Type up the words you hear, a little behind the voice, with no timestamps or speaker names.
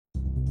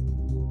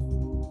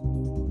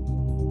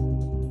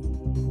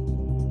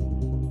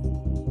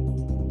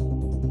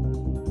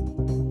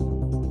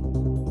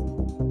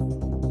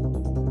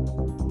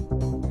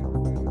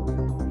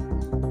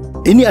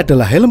Ini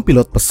adalah helm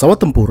pilot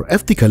pesawat tempur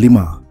F-35.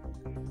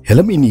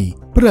 Helm ini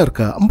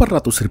berharga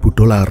 $400.000.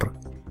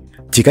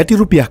 Jika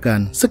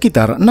dirupiahkan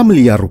sekitar 6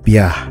 miliar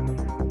rupiah.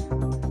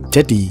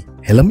 Jadi,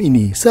 helm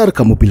ini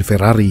seharga mobil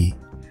Ferrari.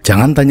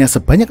 Jangan tanya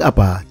sebanyak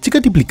apa jika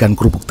dibelikan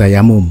kerupuk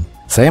tayamum.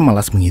 Saya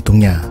malas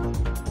menghitungnya.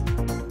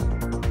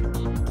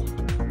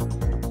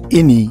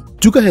 Ini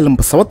juga helm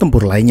pesawat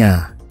tempur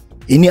lainnya.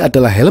 Ini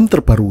adalah helm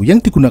terbaru yang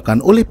digunakan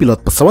oleh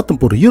pilot pesawat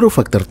tempur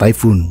Eurofighter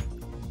Typhoon.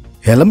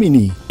 Helm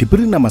ini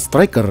diberi nama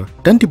Striker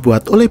dan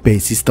dibuat oleh BAE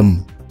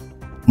System.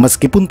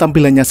 Meskipun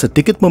tampilannya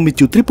sedikit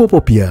memicu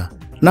tripofobia,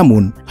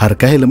 namun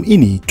harga helm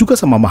ini juga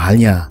sama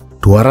mahalnya,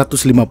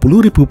 250.000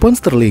 pound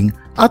sterling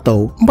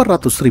atau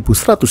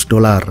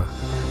 $400.100.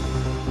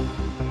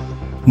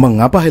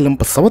 Mengapa helm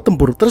pesawat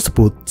tempur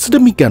tersebut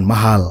sedemikian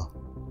mahal?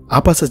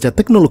 Apa saja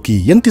teknologi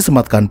yang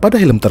disematkan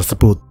pada helm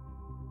tersebut?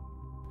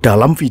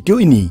 Dalam video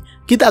ini,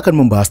 kita akan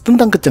membahas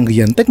tentang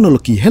kecanggihan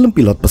teknologi helm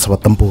pilot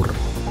pesawat tempur.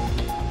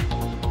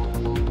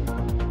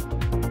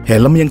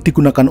 Helm yang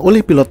digunakan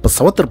oleh pilot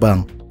pesawat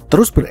terbang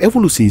terus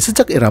berevolusi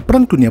sejak era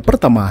Perang Dunia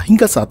Pertama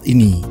hingga saat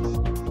ini.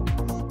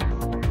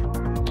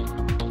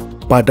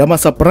 Pada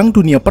masa Perang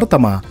Dunia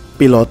Pertama,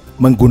 pilot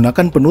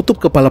menggunakan penutup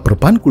kepala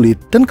berbahan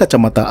kulit dan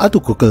kacamata atau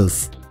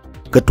goggles.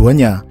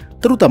 Keduanya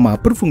terutama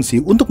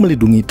berfungsi untuk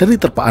melindungi dari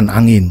terpaan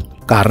angin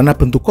karena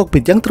bentuk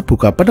kokpit yang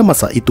terbuka pada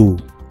masa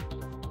itu.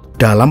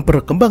 Dalam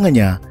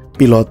perkembangannya,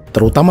 pilot,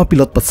 terutama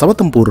pilot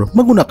pesawat tempur,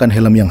 menggunakan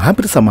helm yang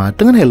hampir sama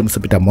dengan helm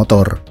sepeda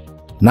motor.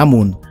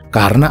 Namun,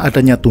 karena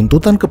adanya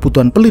tuntutan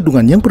kebutuhan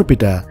pelindungan yang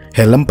berbeda,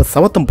 helm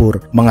pesawat tempur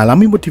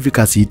mengalami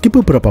modifikasi di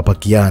beberapa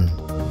bagian.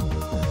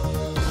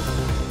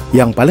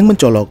 Yang paling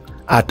mencolok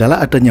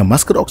adalah adanya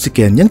masker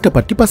oksigen yang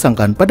dapat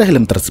dipasangkan pada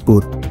helm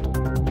tersebut.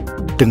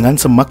 Dengan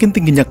semakin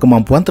tingginya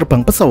kemampuan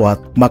terbang pesawat,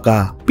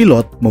 maka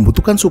pilot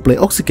membutuhkan suplai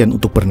oksigen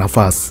untuk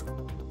bernafas.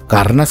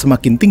 Karena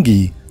semakin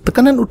tinggi,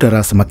 tekanan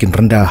udara semakin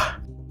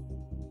rendah.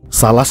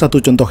 Salah satu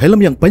contoh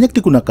helm yang banyak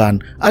digunakan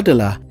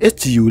adalah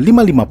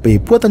SGU-55P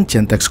buatan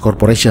Gentex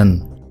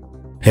Corporation.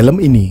 Helm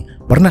ini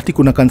pernah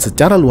digunakan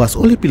secara luas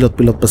oleh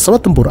pilot-pilot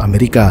pesawat tempur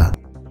Amerika,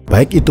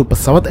 baik itu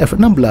pesawat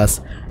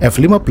F-16,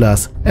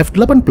 F-15,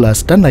 F-18,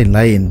 dan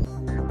lain-lain.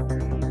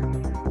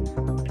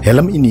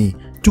 Helm ini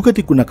juga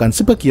digunakan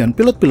sebagian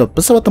pilot-pilot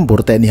pesawat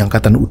tempur TNI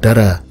Angkatan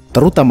Udara,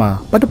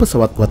 terutama pada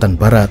pesawat buatan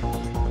barat.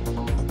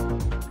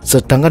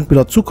 Sedangkan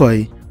pilot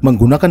Sukhoi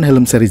menggunakan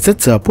helm seri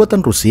ZZ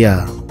buatan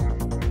Rusia.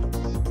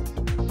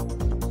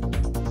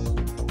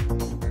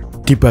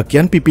 Di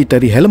bagian pipi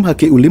dari helm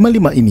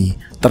HGU-55 ini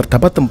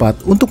terdapat tempat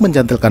untuk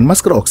mencantilkan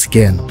masker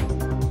oksigen.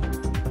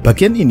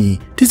 Bagian ini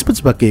disebut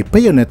sebagai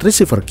bayonet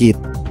receiver kit.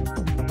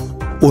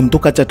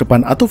 Untuk kaca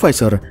depan atau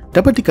visor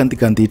dapat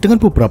diganti-ganti dengan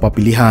beberapa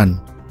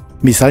pilihan.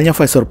 Misalnya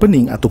visor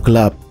bening atau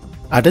gelap.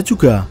 Ada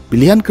juga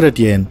pilihan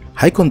gradient,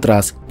 high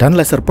contrast, dan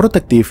laser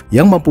protektif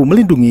yang mampu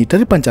melindungi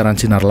dari pancaran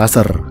sinar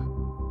laser.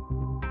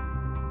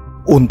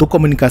 Untuk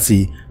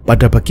komunikasi,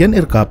 pada bagian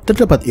aircap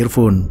terdapat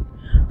earphone.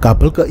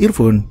 Kabel ke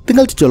earphone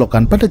tinggal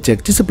dicolokkan pada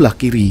jack di sebelah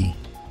kiri.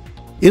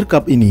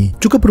 Earcap ini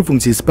juga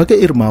berfungsi sebagai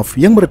earmuff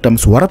yang meredam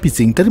suara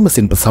bising dari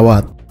mesin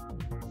pesawat.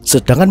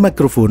 Sedangkan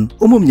mikrofon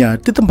umumnya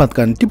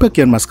ditempatkan di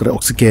bagian masker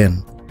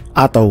oksigen,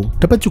 atau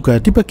dapat juga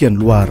di bagian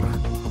luar.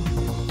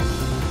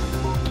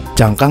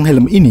 Cangkang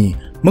helm ini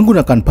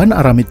menggunakan bahan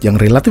aramid yang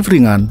relatif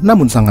ringan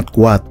namun sangat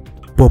kuat.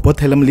 Bobot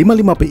helm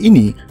 55P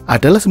ini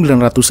adalah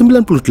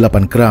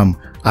 998 gram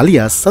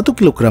alias 1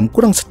 kg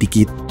kurang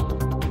sedikit.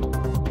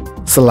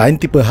 Selain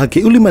tipe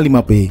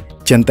HGU-55P,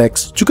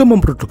 Gentex juga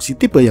memproduksi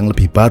tipe yang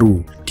lebih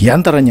baru,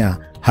 diantaranya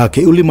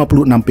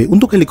HGU-56P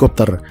untuk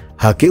helikopter,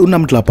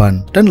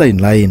 HGU-68, dan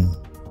lain-lain.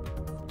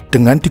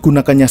 Dengan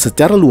digunakannya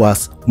secara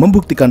luas,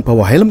 membuktikan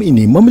bahwa helm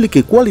ini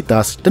memiliki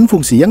kualitas dan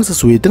fungsi yang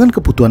sesuai dengan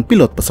kebutuhan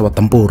pilot pesawat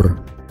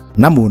tempur.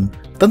 Namun,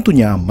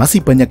 tentunya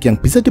masih banyak yang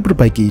bisa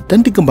diperbaiki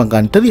dan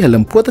dikembangkan dari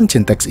helm buatan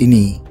Gentex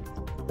ini.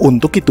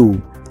 Untuk itu,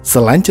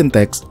 selain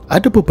Gentex,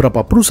 ada beberapa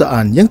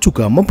perusahaan yang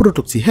juga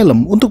memproduksi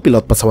helm untuk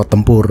pilot pesawat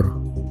tempur.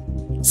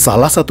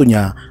 Salah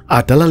satunya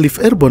adalah Live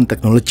Airborne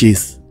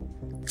Technologies.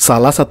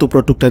 Salah satu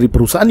produk dari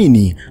perusahaan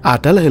ini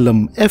adalah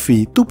helm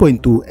FV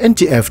 2.2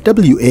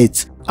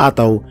 NGFWH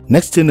atau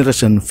Next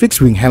Generation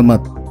Fixed Wing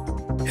Helmet.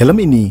 Helm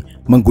ini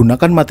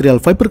menggunakan material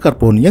fiber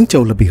karbon yang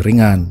jauh lebih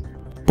ringan.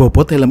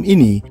 Bobot helm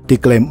ini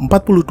diklaim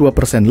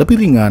 42%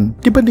 lebih ringan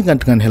dibandingkan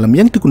dengan helm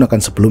yang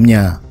digunakan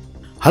sebelumnya.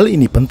 Hal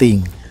ini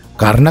penting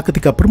karena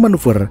ketika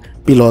bermanuver,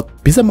 pilot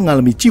bisa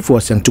mengalami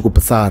G-force yang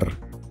cukup besar.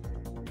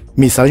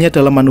 Misalnya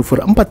dalam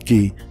manuver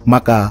 4G,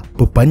 maka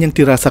beban yang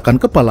dirasakan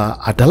kepala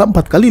adalah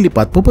 4 kali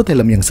lipat bobot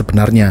helm yang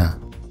sebenarnya.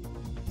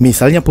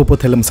 Misalnya bobot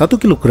helm 1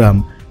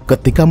 kg,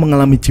 ketika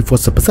mengalami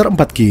G-force sebesar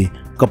 4G,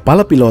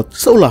 kepala pilot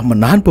seolah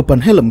menahan beban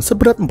helm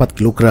seberat 4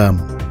 kg.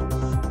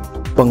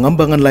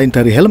 Pengembangan lain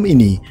dari helm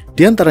ini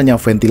diantaranya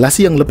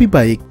ventilasi yang lebih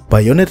baik,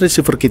 bayonet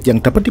receiver kit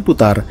yang dapat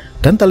diputar,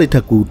 dan tali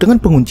dagu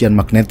dengan penguncian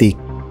magnetik.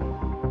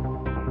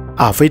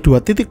 AV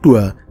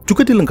 2.2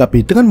 juga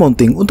dilengkapi dengan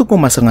mounting untuk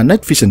pemasangan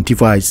night vision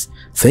device,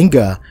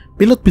 sehingga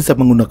pilot bisa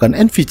menggunakan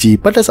NVG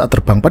pada saat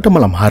terbang pada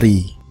malam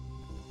hari.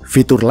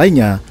 Fitur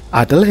lainnya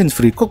adalah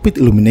hands-free cockpit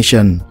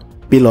illumination.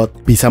 Pilot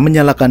bisa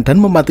menyalakan dan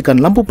mematikan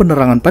lampu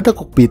penerangan pada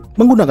kokpit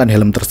menggunakan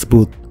helm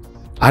tersebut.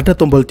 Ada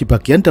tombol di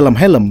bagian dalam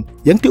helm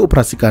yang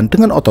dioperasikan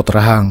dengan otot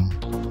rahang.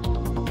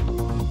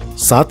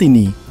 Saat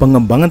ini,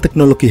 pengembangan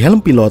teknologi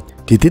helm pilot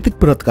dititik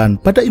beratkan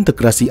pada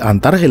integrasi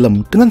antara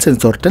helm dengan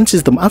sensor dan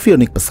sistem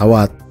avionik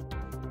pesawat.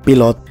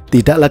 Pilot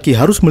tidak lagi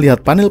harus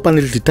melihat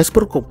panel-panel di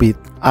dashboard kokpit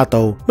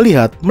atau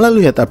melihat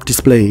melalui head-up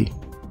display.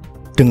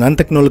 Dengan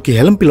teknologi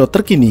helm pilot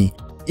terkini,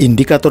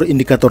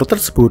 indikator-indikator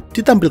tersebut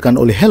ditampilkan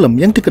oleh helm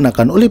yang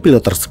dikenakan oleh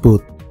pilot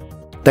tersebut.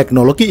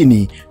 Teknologi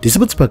ini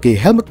disebut sebagai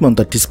helmet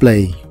mounted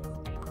display.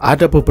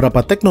 Ada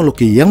beberapa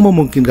teknologi yang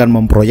memungkinkan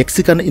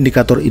memproyeksikan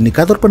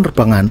indikator-indikator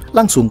penerbangan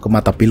langsung ke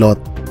mata pilot.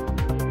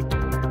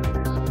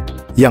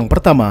 Yang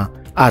pertama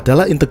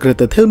adalah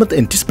Integrated Helmet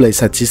and Display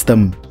Sight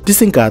System,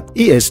 disingkat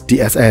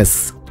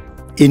ISDSS.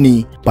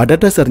 Ini pada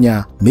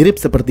dasarnya mirip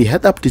seperti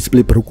head-up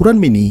display berukuran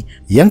mini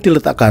yang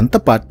diletakkan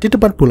tepat di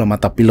depan bola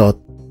mata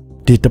pilot.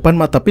 Di depan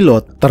mata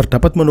pilot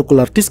terdapat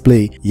monocular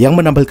display yang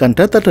menampilkan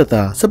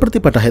data-data seperti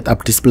pada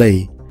head-up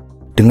display.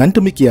 Dengan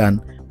demikian,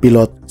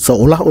 pilot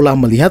seolah-olah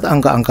melihat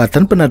angka-angka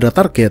dan penanda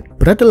target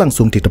berada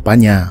langsung di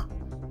depannya.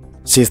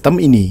 Sistem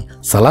ini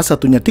salah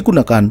satunya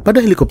digunakan pada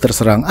helikopter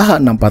serang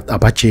AH-64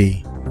 Apache.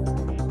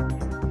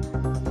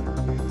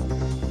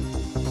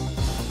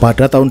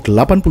 Pada tahun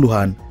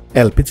 80-an,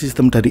 Elbit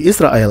System dari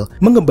Israel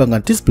mengembangkan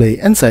display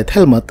Inside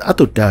Helmet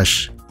atau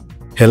DASH.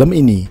 Helm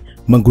ini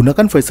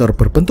menggunakan visor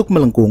berbentuk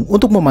melengkung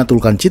untuk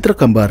memantulkan citra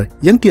gambar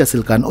yang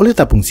dihasilkan oleh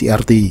tabung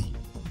CRT.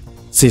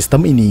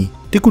 Sistem ini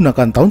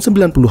digunakan tahun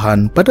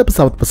 90-an pada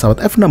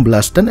pesawat-pesawat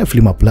F-16 dan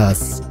F-15.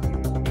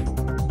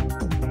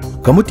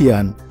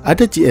 Kemudian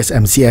ada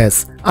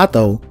GSMCS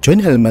atau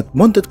Joint Helmet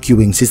Mounted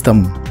Queuing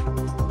System.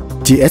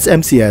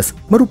 GSMCS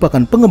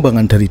merupakan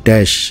pengembangan dari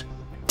DASH.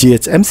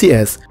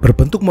 GSMCS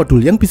berbentuk modul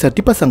yang bisa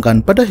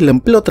dipasangkan pada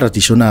helm pilot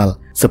tradisional,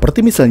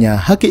 seperti misalnya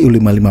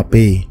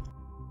HGU-55P.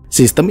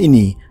 Sistem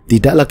ini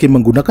tidak lagi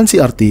menggunakan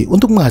CRT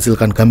untuk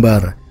menghasilkan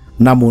gambar,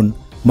 namun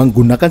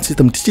menggunakan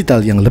sistem digital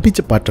yang lebih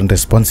cepat dan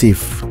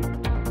responsif.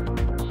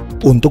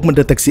 Untuk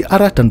mendeteksi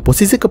arah dan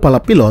posisi kepala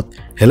pilot,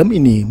 helm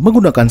ini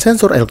menggunakan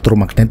sensor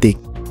elektromagnetik.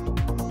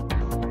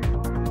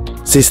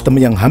 Sistem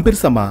yang hampir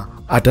sama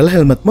adalah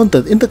Helmet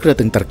Mounted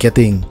Integrating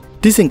Targeting,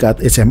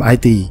 disingkat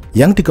HMIT,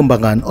 yang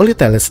dikembangkan oleh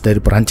Thales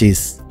dari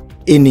Perancis.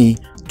 Ini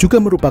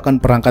juga merupakan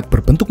perangkat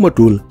berbentuk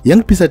modul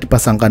yang bisa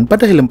dipasangkan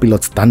pada helm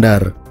pilot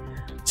standar.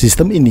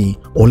 Sistem ini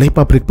oleh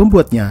pabrik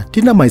pembuatnya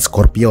dinamai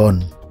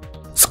Scorpion.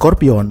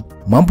 Scorpion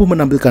mampu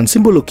menampilkan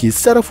simbologi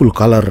secara full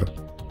color.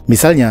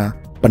 Misalnya,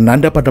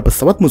 penanda pada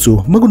pesawat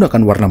musuh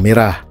menggunakan warna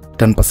merah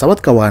dan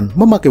pesawat kawan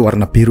memakai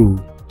warna biru.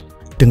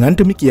 Dengan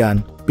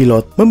demikian,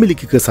 pilot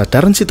memiliki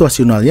kesadaran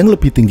situasional yang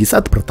lebih tinggi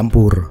saat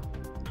bertempur.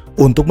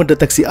 Untuk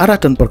mendeteksi arah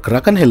dan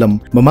pergerakan helm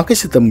memakai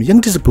sistem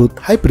yang disebut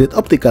Hybrid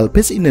Optical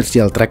Base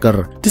Inertial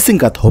Tracker,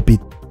 disingkat HOBIT.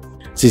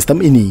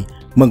 Sistem ini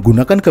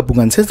menggunakan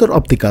gabungan sensor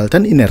optikal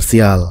dan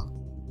inersial.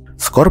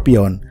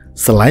 Scorpion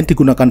selain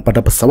digunakan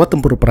pada pesawat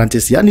tempur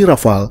Perancis yakni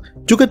Rafale,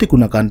 juga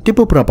digunakan di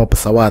beberapa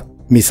pesawat,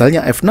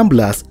 misalnya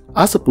F-16,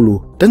 A-10,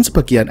 dan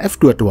sebagian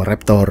F-22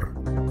 Raptor.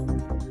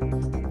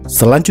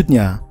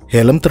 Selanjutnya,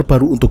 helm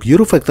terbaru untuk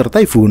Eurofighter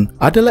Typhoon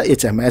adalah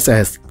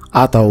HMSS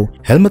atau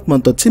Helmet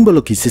Mounted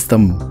Symbology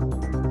System.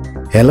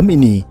 Helm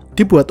ini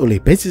dibuat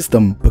oleh Base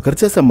System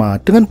bekerja sama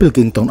dengan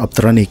Pilkington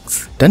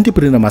Optronics dan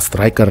diberi nama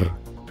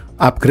Striker.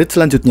 Upgrade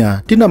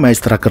selanjutnya dinamai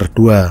Striker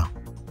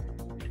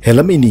 2.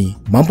 Helm ini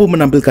mampu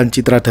menampilkan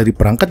citra dari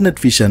perangkat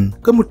night vision,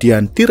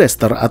 kemudian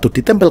di-raster atau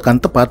ditempelkan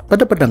tepat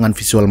pada pandangan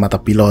visual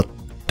mata pilot.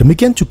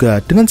 Demikian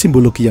juga dengan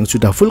simbologi yang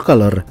sudah full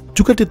color,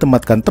 juga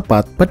ditempatkan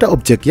tepat pada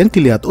objek yang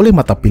dilihat oleh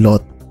mata pilot.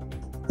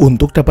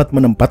 Untuk dapat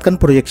menempatkan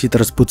proyeksi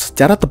tersebut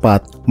secara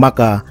tepat,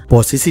 maka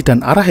posisi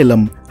dan arah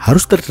helm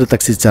harus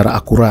terdeteksi secara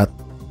akurat.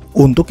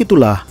 Untuk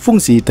itulah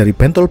fungsi dari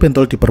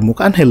bentol-bentol di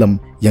permukaan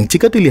helm yang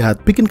jika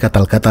dilihat bikin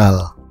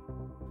gatal-gatal.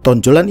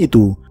 Tonjolan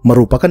itu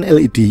merupakan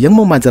LED yang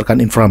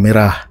memancarkan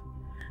inframerah.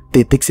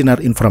 Titik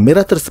sinar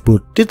inframerah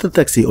tersebut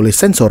dideteksi oleh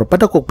sensor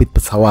pada kokpit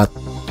pesawat.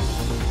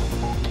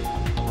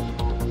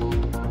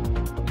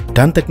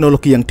 Dan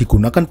teknologi yang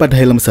digunakan pada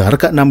helm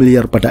seharga 6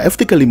 miliar pada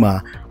F-35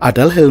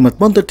 adalah Helmet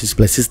Mounted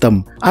Display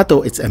System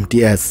atau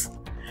HMDS.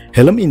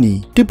 Helm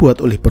ini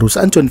dibuat oleh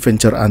perusahaan joint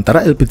venture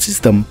antara Elbit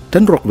System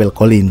dan Rockwell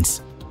Collins.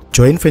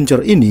 Joint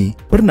venture ini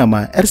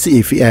bernama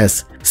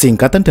RCEVS,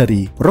 singkatan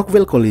dari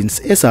Rockwell Collins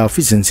ESA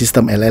Vision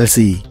System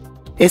LLC.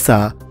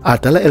 ESA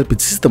adalah Elbit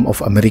System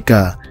of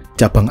America,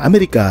 cabang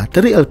Amerika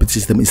dari Elbit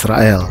System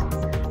Israel.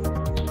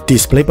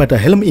 Display pada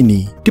helm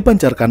ini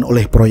dipancarkan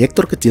oleh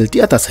proyektor kecil di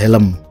atas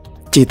helm.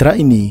 Citra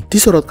ini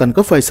disorotkan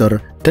ke visor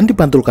dan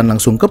dipantulkan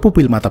langsung ke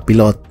pupil mata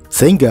pilot,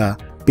 sehingga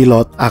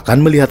pilot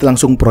akan melihat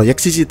langsung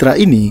proyeksi citra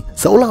ini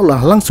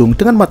seolah-olah langsung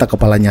dengan mata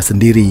kepalanya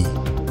sendiri.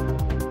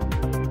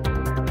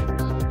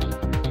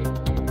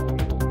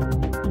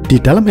 Di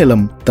dalam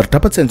helm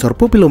terdapat sensor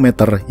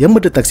pupilometer yang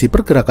mendeteksi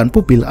pergerakan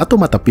pupil atau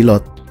mata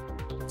pilot.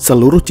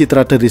 Seluruh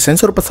citra dari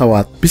sensor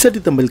pesawat bisa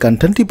ditampilkan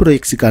dan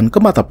diproyeksikan ke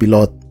mata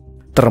pilot.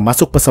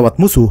 termasuk pesawat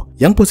musuh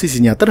yang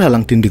posisinya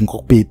terhalang dinding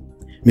kokpit.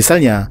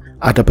 Misalnya,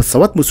 ada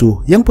pesawat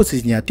musuh yang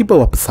posisinya di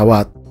bawah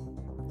pesawat.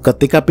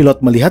 Ketika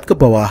pilot melihat ke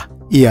bawah,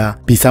 ia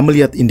bisa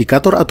melihat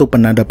indikator atau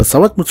penanda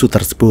pesawat musuh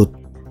tersebut.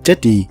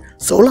 Jadi,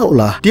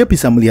 seolah-olah dia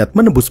bisa melihat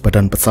menembus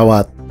badan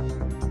pesawat.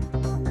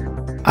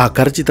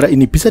 Agar citra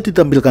ini bisa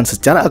ditampilkan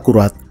secara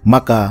akurat,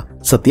 maka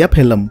setiap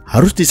helm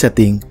harus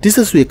disetting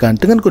disesuaikan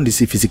dengan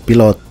kondisi fisik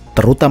pilot,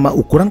 terutama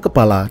ukuran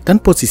kepala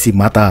dan posisi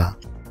mata.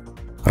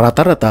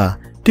 Rata-rata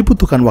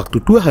dibutuhkan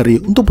waktu 2 hari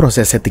untuk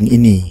proses setting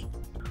ini.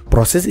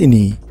 Proses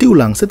ini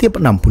diulang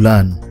setiap 6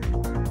 bulan.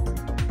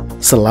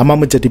 Selama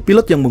menjadi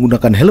pilot yang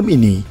menggunakan helm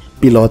ini,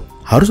 pilot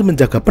harus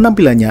menjaga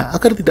penampilannya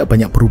agar tidak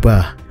banyak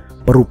berubah.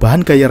 Perubahan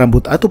gaya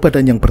rambut atau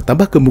badan yang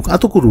bertambah gemuk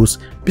atau kurus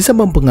bisa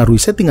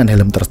mempengaruhi settingan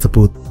helm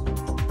tersebut.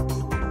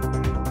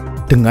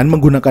 Dengan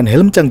menggunakan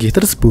helm canggih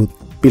tersebut,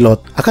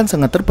 pilot akan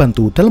sangat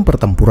terbantu dalam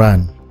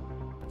pertempuran.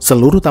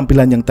 Seluruh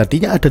tampilan yang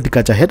tadinya ada di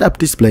kaca head-up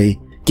display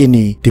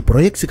kini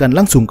diproyeksikan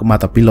langsung ke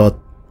mata pilot.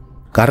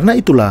 Karena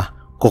itulah,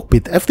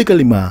 kokpit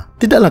F-35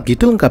 tidak lagi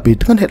dilengkapi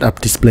dengan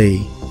head-up display.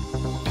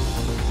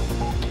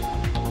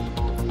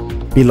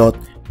 Pilot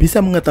bisa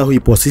mengetahui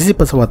posisi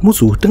pesawat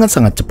musuh dengan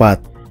sangat cepat.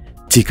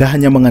 Jika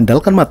hanya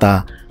mengandalkan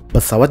mata,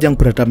 pesawat yang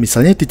berada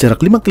misalnya di jarak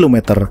 5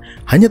 km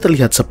hanya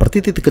terlihat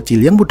seperti titik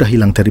kecil yang mudah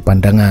hilang dari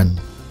pandangan.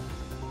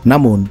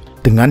 Namun,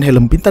 dengan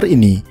helm pintar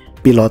ini,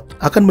 pilot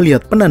akan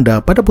melihat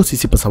penanda pada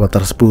posisi pesawat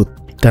tersebut,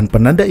 dan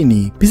penanda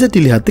ini bisa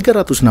dilihat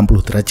 360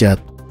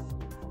 derajat.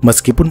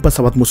 Meskipun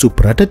pesawat musuh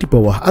berada di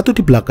bawah atau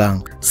di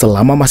belakang,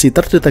 selama masih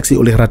terdeteksi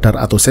oleh radar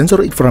atau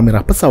sensor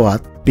inframerah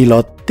pesawat,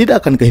 pilot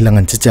tidak akan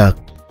kehilangan jejak.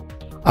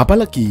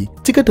 Apalagi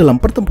jika dalam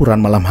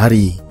pertempuran malam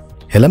hari,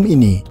 helm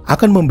ini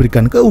akan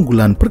memberikan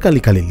keunggulan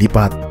berkali-kali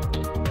lipat.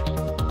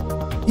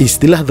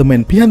 Istilah "the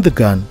man behind the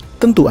gun"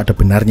 tentu ada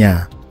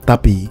benarnya,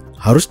 tapi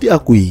harus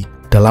diakui,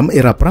 dalam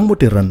era perang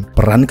modern,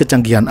 peran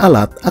kecanggihan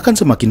alat akan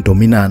semakin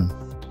dominan.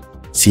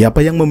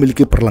 Siapa yang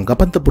memiliki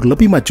perlengkapan tempur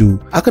lebih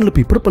maju akan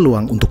lebih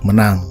berpeluang untuk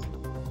menang.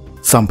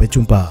 Sampai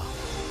jumpa.